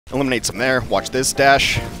Eliminates him there. Watch this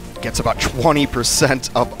dash. Gets about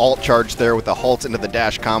 20% of alt charge there with the halt into the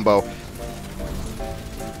dash combo.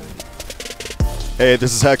 Hey,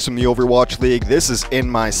 this is Hex from the Overwatch League. This is In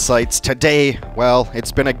My Sights. Today, well,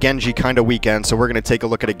 it's been a Genji kind of weekend, so we're going to take a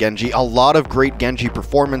look at a Genji. A lot of great Genji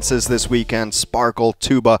performances this weekend. Sparkle,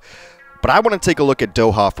 Tuba. But I want to take a look at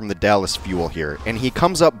Doha from the Dallas Fuel here, and he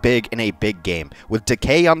comes up big in a big game, with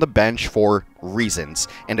Decay on the bench for reasons.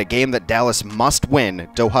 In a game that Dallas must win,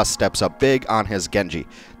 Doha steps up big on his Genji.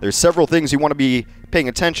 There's several things you want to be paying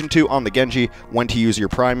attention to on the Genji: when to use your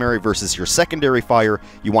primary versus your secondary fire,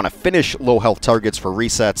 you want to finish low health targets for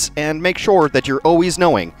resets, and make sure that you're always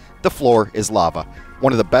knowing the floor is lava.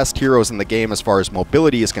 One of the best heroes in the game as far as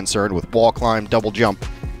mobility is concerned, with wall climb, double jump.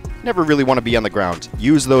 Never really want to be on the ground.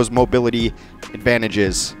 Use those mobility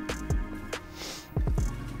advantages.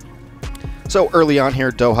 So early on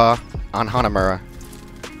here, Doha on Hanamura.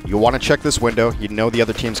 You want to check this window. You know the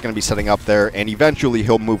other team's going to be setting up there, and eventually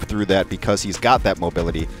he'll move through that because he's got that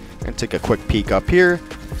mobility. And take a quick peek up here.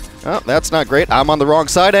 Oh, that's not great. I'm on the wrong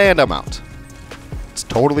side, and I'm out. It's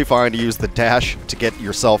totally fine to use the dash to get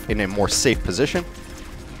yourself in a more safe position.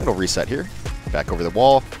 It'll reset here. Back over the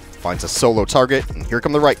wall. Finds a solo target, and here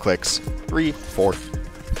come the right clicks. 3, 4.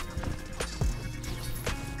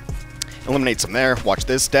 Eliminates him there. Watch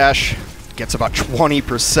this dash. Gets about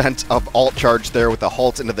 20% of alt charge there with the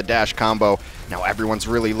halt into the dash combo. Now everyone's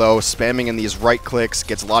really low, spamming in these right clicks,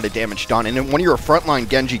 gets a lot of damage done. And then when you're a frontline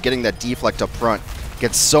Genji, getting that deflect up front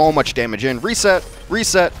gets so much damage in. Reset,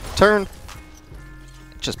 reset, turn.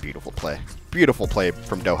 Just beautiful play. Beautiful play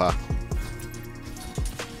from Doha.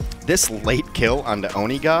 This late kill on the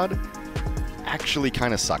Onigod actually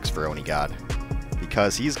kind of sucks for Onigod,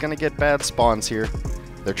 because he's going to get bad spawns here.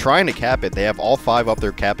 They're trying to cap it. They have all 5 up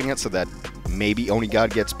there capping it so that maybe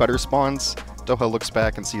Onigod gets better spawns. Doha looks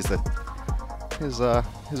back and sees that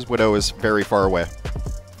his Widow is very far away.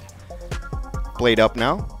 Blade up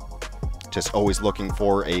now. Just always looking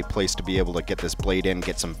for a place to be able to get this blade in,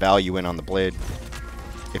 get some value in on the blade.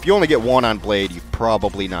 If you only get 1 on blade, you've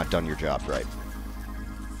probably not done your job right.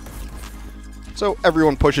 So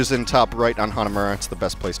everyone pushes in top right on Hanamura. It's the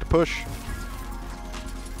best place to push.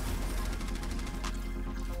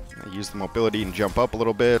 Use the mobility and jump up a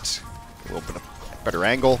little bit. A little bit of better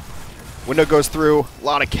angle. Window goes through. A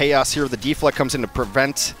lot of chaos here. The deflect comes in to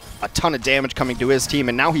prevent a ton of damage coming to his team.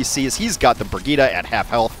 And now he sees he's got the Brigitte at half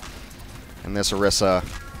health. And this Orisa,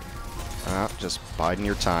 just biding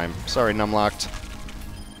your time. Sorry, Numlocked.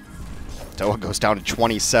 Doha goes down to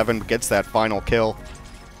 27, gets that final kill.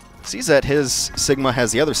 Sees that his Sigma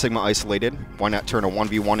has the other Sigma isolated. Why not turn a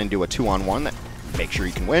 1v1 into a 2-on-1? That make sure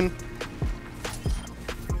you can win.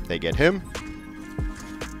 They get him.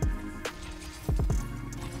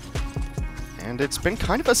 And it's been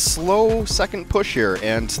kind of a slow second push here,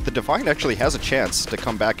 and the Defiant actually has a chance to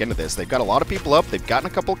come back into this. They've got a lot of people up. They've gotten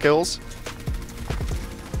a couple kills.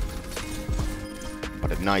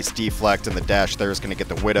 But a nice deflect, and the dash there is going to get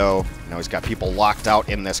the Widow. Now he's got people locked out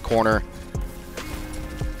in this corner.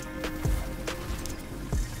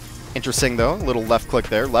 Interesting, though, a little left click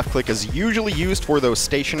there. Left click is usually used for those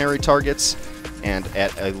stationary targets and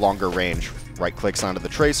at a longer range. Right clicks onto the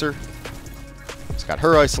Tracer. It's got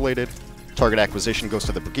her isolated. Target acquisition goes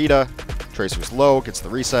to the Brigitte. Tracer's low, gets the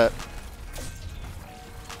reset.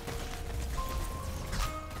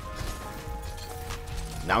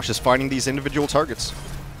 Now it's just finding these individual targets.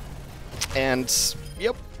 And,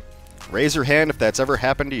 yep, raise your hand if that's ever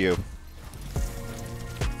happened to you.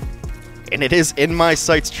 And it is In My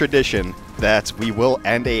Sights tradition that we will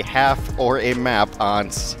end a half or a map on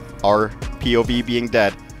our POV being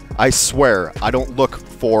dead. I swear, I don't look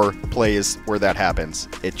for plays where that happens.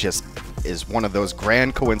 It just is one of those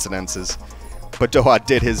grand coincidences. But Doha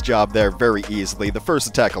did his job there very easily. The first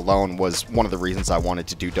attack alone was one of the reasons I wanted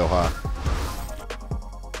to do Doha.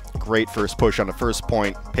 Great first push on the first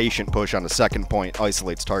point, patient push on the second point,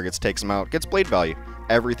 isolates targets, takes them out, gets blade value.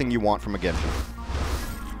 Everything you want from a Genji.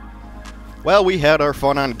 Well, we had our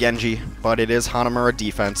fun on Genji, but it is Hanamura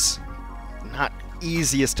defense. Not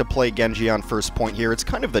easiest to play Genji on first point here. It's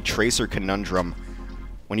kind of the Tracer conundrum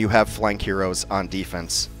when you have flank heroes on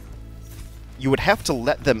defense. You would have to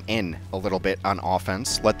let them in a little bit on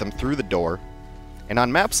offense, let them through the door. And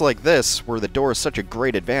on maps like this, where the door is such a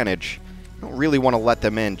great advantage, you don't really want to let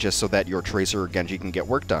them in just so that your Tracer or Genji can get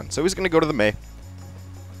work done. So he's going to go to the Mei.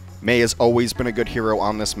 Mei has always been a good hero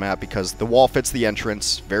on this map because the wall fits the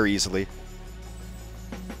entrance very easily.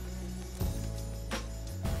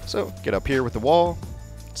 So, get up here with the wall.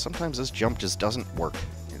 Sometimes this jump just doesn't work.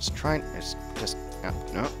 It's trying, it's just,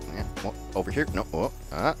 no, yeah, well, over here, no,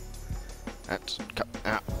 that's,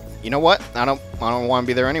 you know what? I don't want to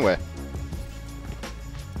be there anyway.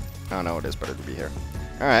 Oh no, it is better to be here.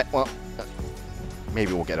 Alright, well,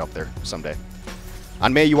 maybe we'll get up there someday.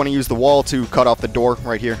 On May, you want to use the wall to cut off the door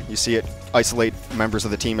right here. You see it. Isolate members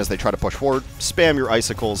of the team as they try to push forward. Spam your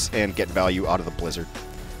icicles and get value out of the Blizzard.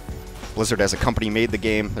 Blizzard as a company made the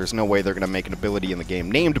game. There's no way they're going to make an ability in the game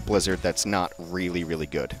named Blizzard that's not really, really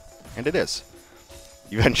good. And it is.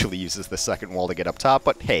 He eventually uses the second wall to get up top,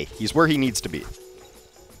 but hey, he's where he needs to be.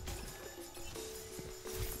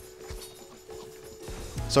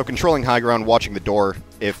 So controlling high ground, watching the door,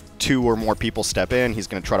 if 2 or more people step in, he's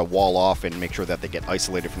going to try to wall off and make sure that they get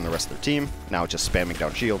isolated from the rest of their team. Now just spamming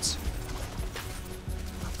down shields.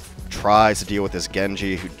 Tries to deal with this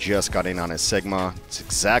Genji, who just got in on his Sigma. It's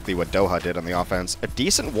exactly what Doha did on the offense. A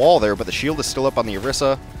decent wall there, but the shield is still up on the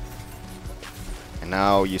Orisa. And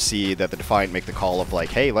now you see that the Defiant make the call of like,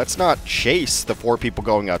 hey, let's not chase the 4 people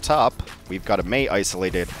going out top. We've got a Mei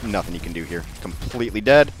isolated. Nothing you can do here. Completely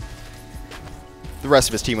dead. The rest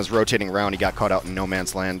of his team was rotating around. He got caught out in no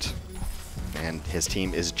man's land. And his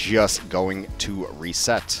team is just going to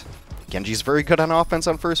reset. Genji's very good on offense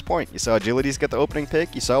on first point. You saw Agilities get the opening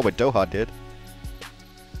pick. You saw what Doha did.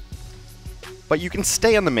 But you can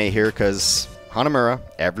stay on the Mei here because Hanamura,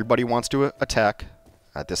 everybody wants to attack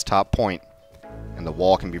at this top point. And the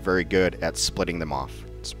wall can be very good at splitting them off.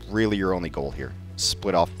 It's really your only goal here.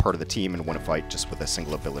 Split off part of the team and win a fight just with a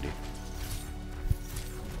single ability.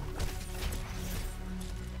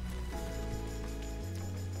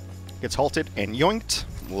 Gets halted and yoinked.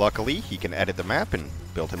 Luckily, he can edit the map and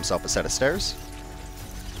build himself a set of stairs.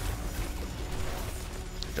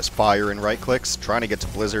 Just fire and right clicks, trying to get to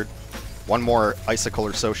Blizzard. One more icicle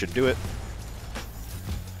or so should do it.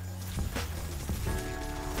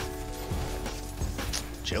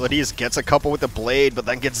 Agilities gets a couple with the blade, but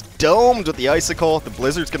then gets domed with the icicle. The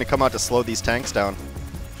Blizzard's going to come out to slow these tanks down.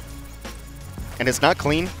 And it's not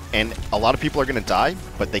clean, and a lot of people are going to die,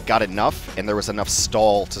 but they got enough, and there was enough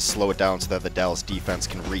stall to slow it down so that the Dallas defense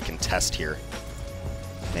can recontest here.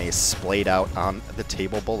 They splayed out on the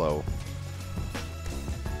table below.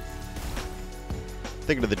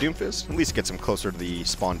 Thinking of the Doomfist, at least gets him closer to the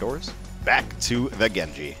spawn doors. Back to the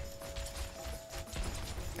Genji.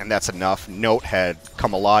 And that's enough. Note had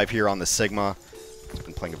come alive here on the Sigma. He's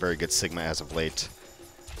been playing a very good Sigma as of late.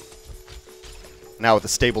 Now with a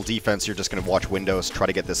stable defense, you're just going to watch windows, try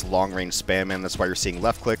to get this long-range spam in. That's why you're seeing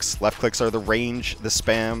left clicks. Left clicks are the range, the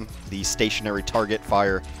spam, the stationary target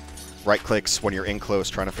fire. Right clicks when you're in close,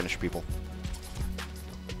 trying to finish people.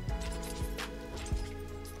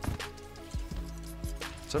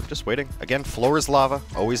 So just waiting. Again, floor is lava,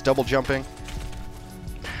 always double jumping.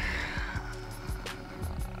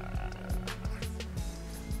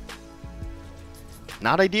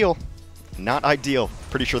 Not ideal. Not ideal.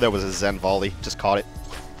 Pretty sure that was a Zen volley. Just caught it.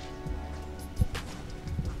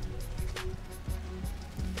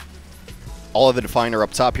 All of the Defiant are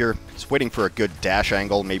up top here. He's waiting for a good dash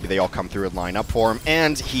angle. Maybe they all come through and line up for him.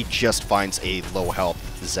 And he just finds a low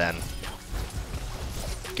health Zen.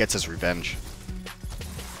 Gets his revenge.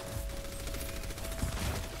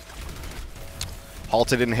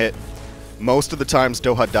 Halted and hit. Most of the times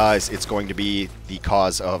Doha dies, it's going to be the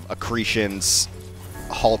cause of accretions,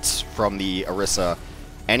 halts from the Orisa.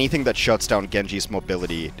 Anything that shuts down Genji's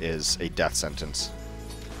mobility is a death sentence.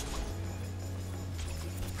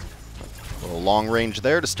 A little long range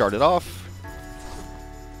there to start it off.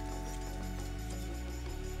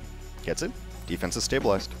 Gets it. Defense is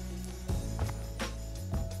stabilized.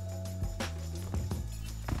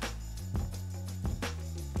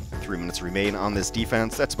 Three minutes remain on this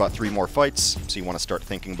defense. That's about 3 more fights. So you want to start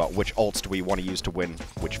thinking about which ults do we want to use to win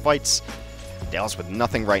which fights. Dallas with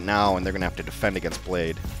nothing right now, and they're going to have to defend against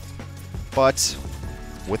Blade. But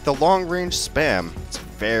with the long-range spam, it's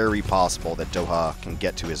very possible that Doha can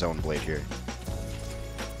get to his own Blade here.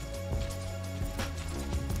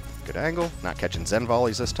 Good angle. Not catching Zen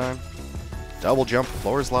volleys this time. Double jump.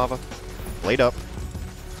 Floor is lava. Blade up.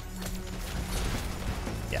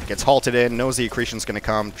 Yeah, gets halted in. Knows the accretion's going to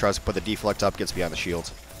come. Tries to put the deflect up. Gets behind the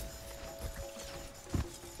shield.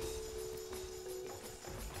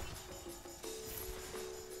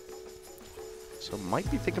 So might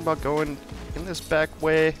be thinking about going in this back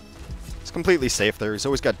way. It's completely safe there. He's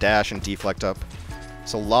always got dash and deflect up.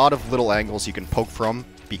 It's a lot of little angles you can poke from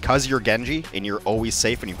because you're Genji and you're always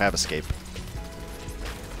safe and you have escape.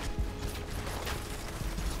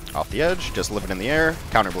 Off the edge, just living in the air.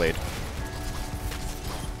 Counterblade.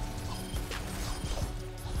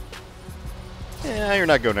 Yeah, you're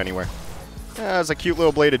not going anywhere. That's a cute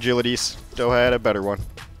little blade agilities. Doha had a better one.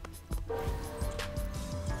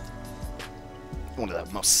 one of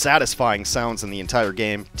the most satisfying sounds in the entire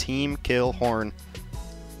game. Team kill horn.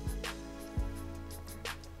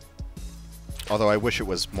 Although I wish it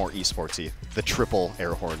was more esportsy. The triple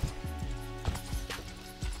air horn.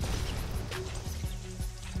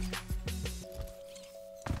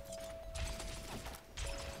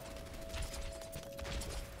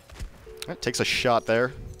 Takes a shot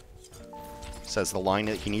there. Says the line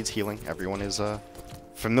that he needs healing. Everyone is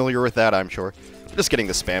familiar with that, I'm sure. Just getting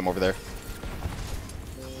the spam over there.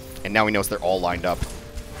 And now he knows they're all lined up.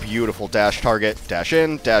 Beautiful dash target. Dash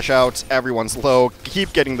in, dash out. Everyone's low.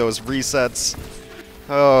 Keep getting those resets.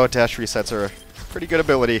 Oh, dash resets are a pretty good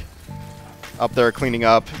ability. Up there cleaning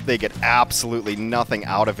up. They get absolutely nothing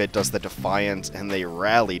out of it, does the Defiant, and they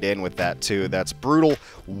rallied in with that too. That's brutal.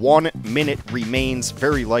 1 minute remains.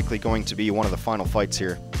 Very likely going to be one of the final fights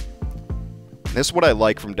here. This is what I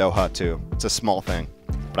like from Doha too. It's a small thing,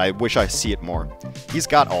 but I wish I see it more. He's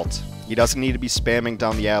got ult. He doesn't need to be spamming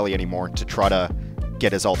down the alley anymore to try to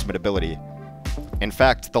get his ultimate ability. In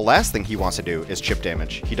fact, the last thing he wants to do is chip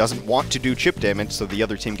damage. He doesn't want to do chip damage so the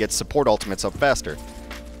other team gets support ultimates up faster.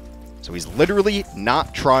 So he's literally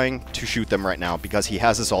not trying to shoot them right now because he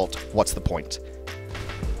has his ult. What's the point?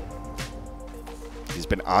 He's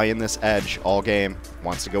been eyeing this edge all game.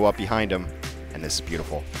 Wants to go up behind him. And this is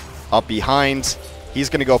beautiful. Up behind. He's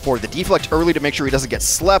going to go for the deflect early to make sure he doesn't get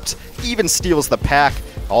slept. Even steals the pack.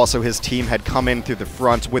 Also, his team had come in through the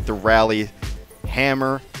front with the rally.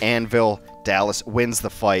 Hammer, Anvil, Dallas wins the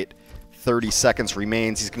fight. 30 seconds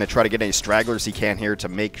remains. He's going to try to get any stragglers he can here to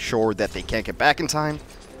make sure that they can't get back in time.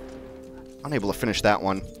 Unable to finish that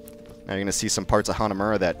one. Now you're going to see some parts of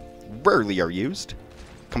Hanamura that rarely are used.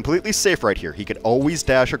 Completely safe right here. He could always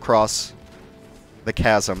dash across the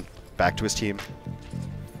chasm back to his team.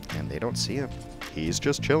 And they don't see him. He's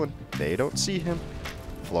just chilling. They don't see him.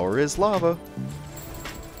 Floor is lava.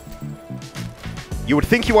 You would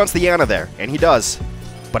think he wants the Ana there, and he does.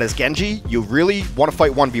 But as Genji, you really want to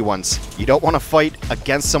fight 1v1s. You don't want to fight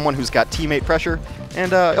against someone who's got teammate pressure.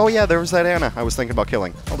 And, oh yeah, there was that Ana I was thinking about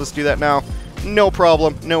killing. I'll just do that now. No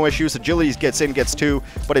problem, no issues. Agility gets in, gets 2,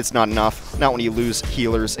 but it's not enough. Not when you lose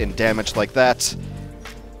healers and damage like that.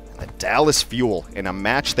 The Dallas Fuel in a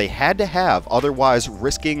match they had to have, otherwise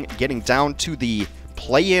risking getting down to the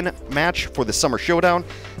play-in match for the Summer Showdown.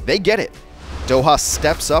 They get it. Doha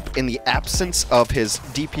steps up in the absence of his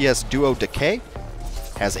DPS duo Decay.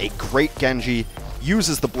 Has a great Genji,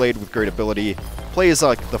 uses the blade with great ability, plays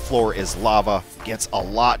like the floor is lava, gets a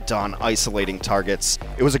lot done isolating targets.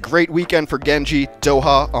 It was a great weekend for Genji,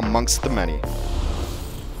 Doha amongst the many.